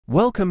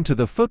Welcome to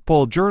the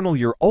Football Journal,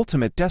 your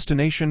ultimate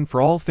destination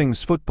for all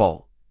things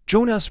football.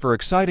 Join us for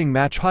exciting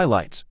match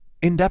highlights,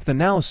 in-depth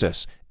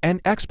analysis, and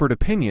expert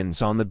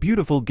opinions on the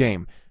beautiful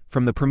game,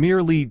 from the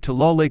Premier League to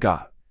La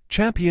Liga,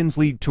 Champions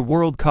League to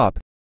World Cup.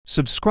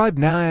 Subscribe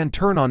now and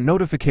turn on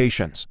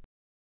notifications.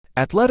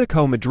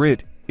 Atletico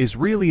Madrid is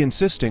really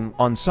insisting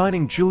on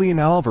signing Julian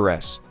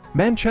Alvarez.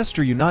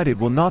 Manchester United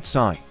will not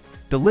sign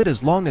De Ligt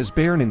as long as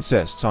Bayern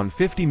insists on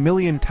 £50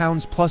 million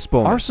plus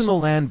bonus.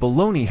 Arsenal and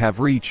Bologna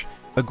have reached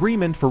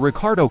agreement for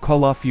Ricardo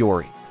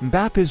Calafiori.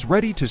 Mbappe is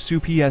ready to sue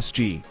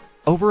PSG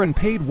over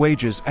unpaid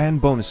wages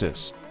and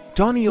bonuses.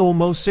 Dani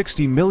Olmo's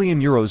 €60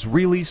 million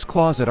release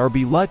clause at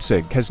RB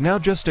Leipzig has now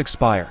just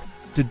expired.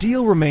 The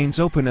deal remains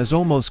open as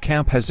Olmo's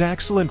camp has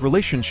excellent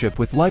relationship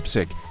with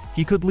Leipzig.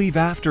 He could leave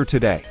after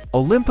today.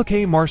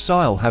 Olympique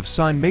Marseille have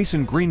signed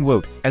Mason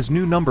Greenwood as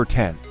new number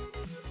 10.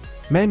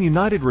 Man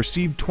United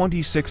received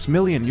 €26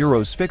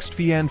 million fixed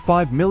fee and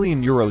 €5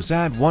 million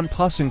add 1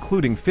 plus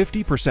including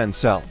 50%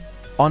 sell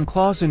on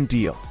clause in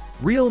deal.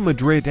 Real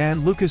Madrid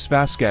and Lucas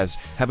Vazquez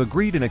have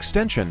agreed an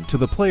extension to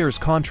the player's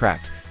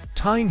contract,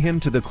 tying him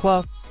to the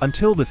club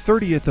until the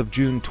 30th of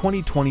June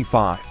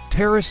 2025.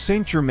 Paris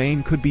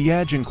Saint-Germain could be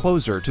edging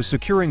closer to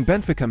securing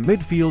Benfica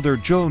midfielder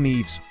João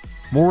Neves.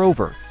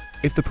 Moreover,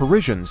 if the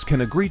Parisians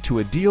can agree to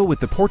a deal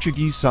with the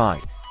Portuguese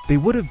side, they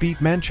would have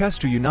beat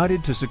Manchester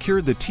United to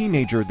secure the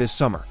teenager this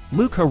summer.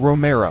 Luca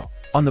Romero,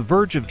 on the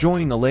verge of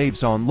joining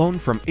Alaves on loan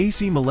from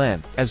AC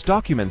Milan, as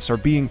documents are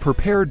being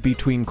prepared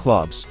between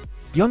clubs.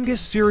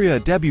 Youngest Serie A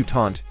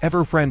debutant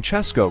ever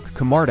Francesco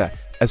Camarda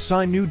has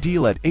signed new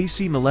deal at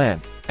AC Milan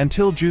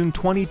until June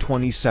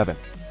 2027.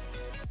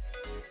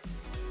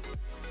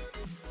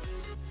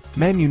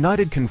 Man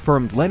United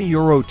confirmed Leny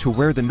Yoro to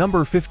wear the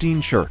number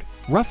 15 shirt.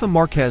 Rafa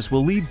Marquez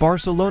will leave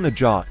Barcelona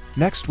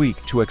next week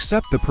to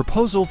accept the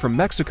proposal from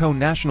Mexico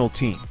national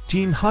team.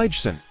 Dean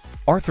Huijsen,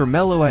 Arthur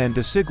Melo and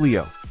De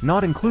Siglio,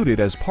 not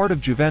included as part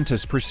of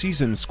Juventus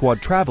preseason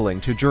squad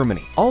traveling to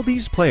Germany. All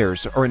these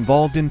players are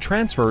involved in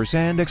transfers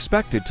and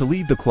expected to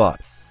lead the club.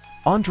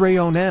 Andre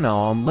Onana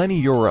on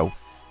Leny Yoro: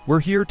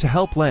 "We're here to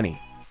help Lenny.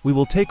 We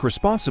will take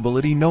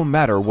responsibility no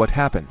matter what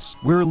happens.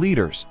 We're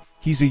leaders.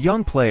 He's a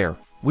young player.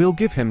 We'll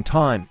give him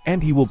time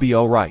and he will be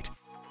alright."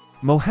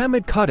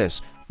 Mohamed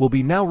Kudus will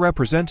be now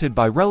represented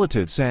by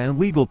relatives and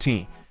legal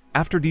team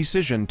after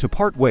decision to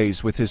part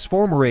ways with his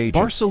former agent.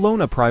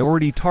 Barcelona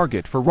priority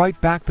target for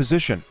right-back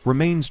position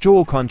remains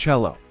Joao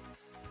Cancelo.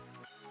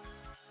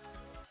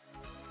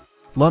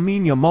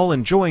 Lamine Yamal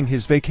enjoying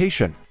his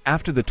vacation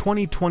after the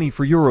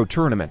 2024 Euro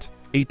tournament.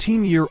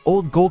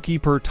 18-year-old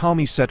goalkeeper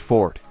Tommy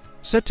Setford,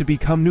 set to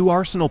become new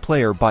Arsenal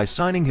player by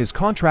signing his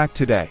contract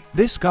today.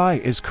 This guy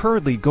is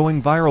currently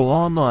going viral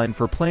online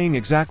for playing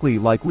exactly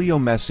like Leo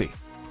Messi.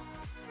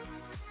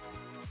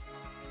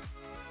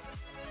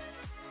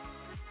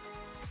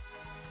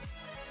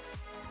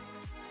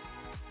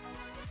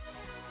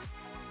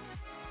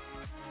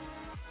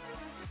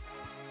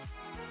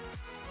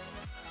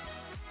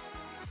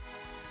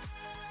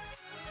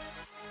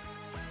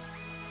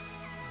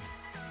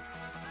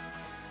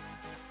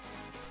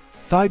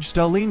 Thijs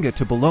Dallinga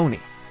to Bologna.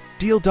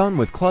 Deal done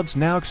with clubs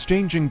now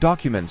exchanging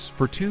documents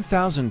for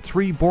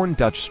 2003-born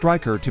Dutch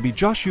striker to be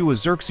Joshua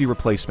Zirkzee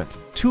replacement.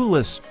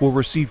 Toulouse will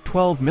receive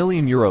 €12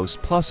 million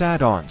plus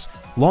add-ons.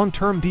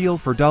 Long-term deal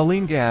for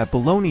Dallinga at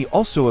Bologna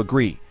also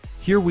agree.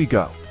 Here we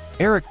go.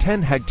 Erik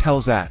ten Hag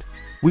tells AT: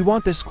 "We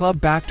want this club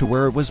back to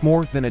where it was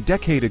more than a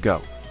decade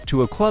ago,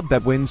 to a club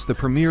that wins the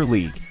Premier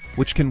League,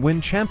 which can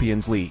win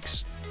Champions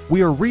Leagues.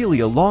 We are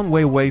really a long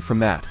way away from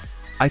that.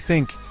 I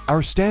think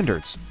our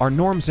standards, our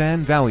norms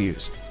and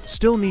values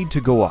still need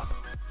to go up."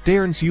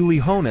 Darren's Uli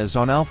Honas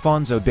on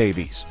Alphonso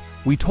Davies: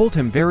 "We told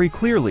him very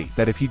clearly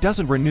that if he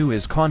doesn't renew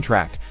his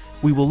contract,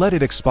 we will let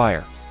it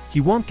expire.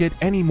 He won't get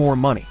any more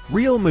money."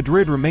 Real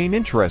Madrid remain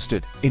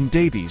interested in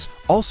Davies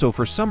also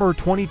for summer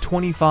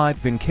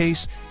 2025 in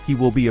case he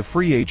will be a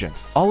free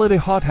agent. Al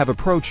Ittihad have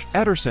approached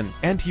Ederson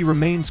and he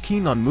remains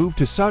keen on move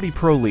to Saudi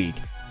Pro League,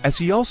 as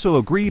he also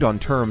agreed on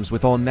terms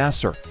with Al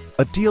Nassr.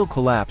 A deal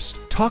collapsed.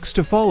 Talks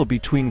to follow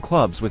between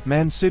clubs, with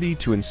Man City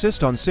to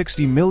insist on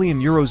 €60 million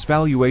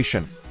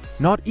valuation.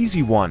 Not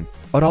easy one,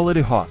 but Al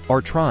Ittihad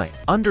are trying.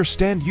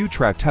 Understand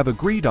Utrecht have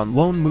agreed on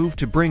loan move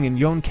to bring in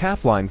Jon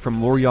Kafline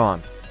from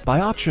Lorient. By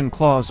option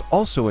clause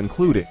also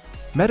included.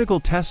 Medical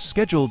tests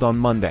scheduled on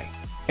Monday.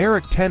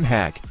 Erik ten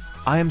Hag: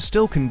 "I am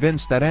still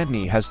convinced that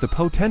Antony has the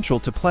potential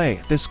to play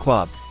at this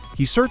club.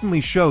 He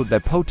certainly showed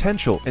that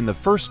potential in the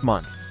first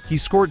month. He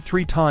scored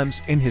 3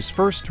 times in his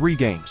first 3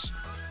 games.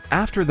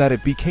 After that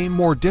it became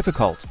more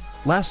difficult.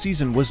 Last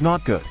season was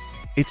not good.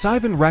 It's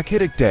Ivan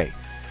Rakitic Day."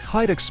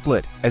 Hajduk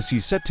split as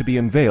he's set to be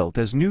unveiled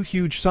as new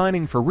huge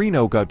signing for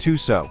Rino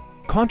Gattuso.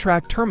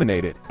 Contract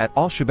terminated at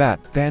Al Shabat,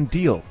 then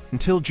deal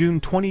until June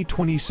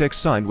 2026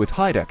 signed with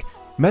Hajduk.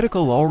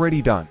 Medical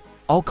already done.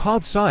 Al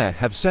Qadsiya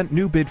have sent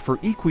new bid for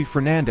Iqui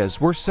Fernandez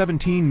worth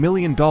 $17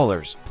 million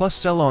plus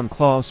sell-on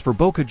clause for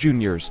Boca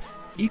Juniors.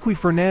 Iqui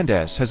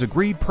Fernandez has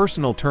agreed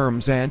personal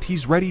terms and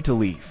he's ready to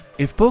leave.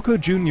 If Boca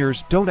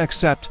Juniors don't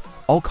accept,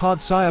 Al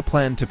Qadsiya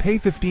plan to pay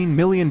 $15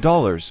 million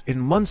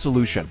in one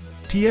solution.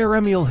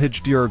 Pierre-Emile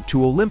Hijdier to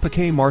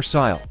Olympique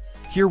Marseille.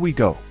 Here we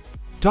go.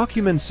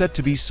 Documents set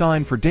to be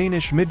signed for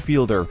Danish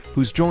midfielder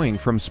who's joining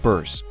from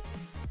Spurs.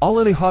 Al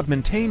Ittihad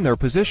maintain their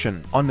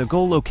position on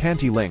N'Golo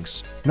Kante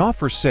links, not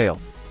for sale.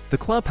 The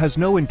club has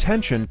no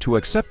intention to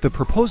accept the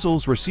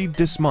proposals received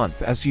this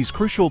month as he's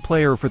crucial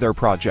player for their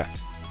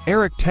project.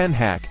 Erik ten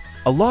Hag,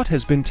 a lot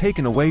has been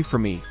taken away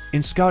from me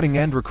in scouting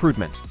and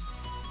recruitment.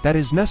 That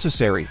is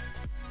necessary.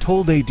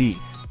 Told AD,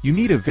 you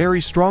need a very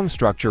strong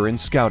structure in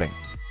scouting.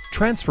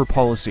 Transfer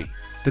policy.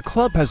 The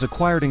club has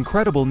acquired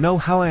incredible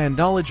know-how and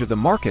knowledge of the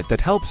market that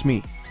helps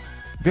me.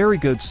 Very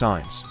good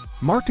signs.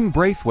 Martin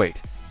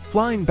Braithwaite,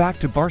 flying back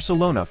to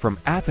Barcelona from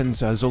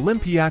Athens as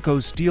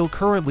Olympiacos deal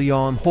currently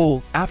on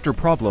hold after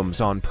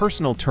problems on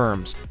personal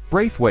terms.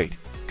 Braithwaite,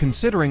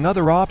 considering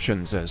other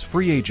options as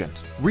free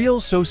agent. Real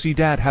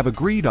Sociedad have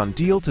agreed on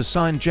deal to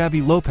sign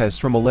Javi Lopez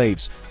from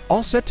Alaves,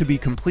 all set to be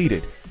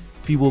completed.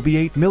 Fee will be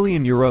 €8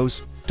 million.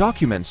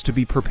 Documents to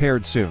be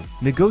prepared soon.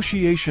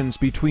 Negotiations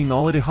between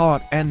Al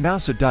Ittihad and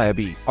Nasa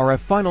Diaby are at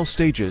final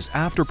stages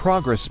after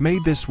progress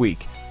made this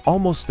week.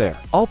 Almost there.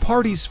 All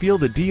parties feel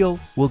the deal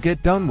will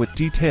get done with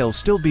details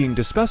still being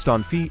discussed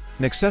on fee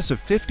in excess of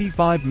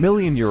 €55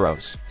 million.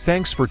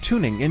 Thanks for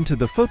tuning into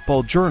the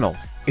Football Journal.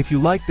 If you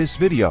like this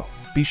video,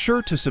 be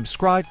sure to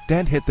subscribe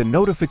and hit the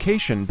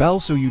notification bell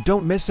so you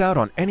don't miss out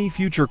on any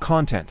future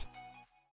content.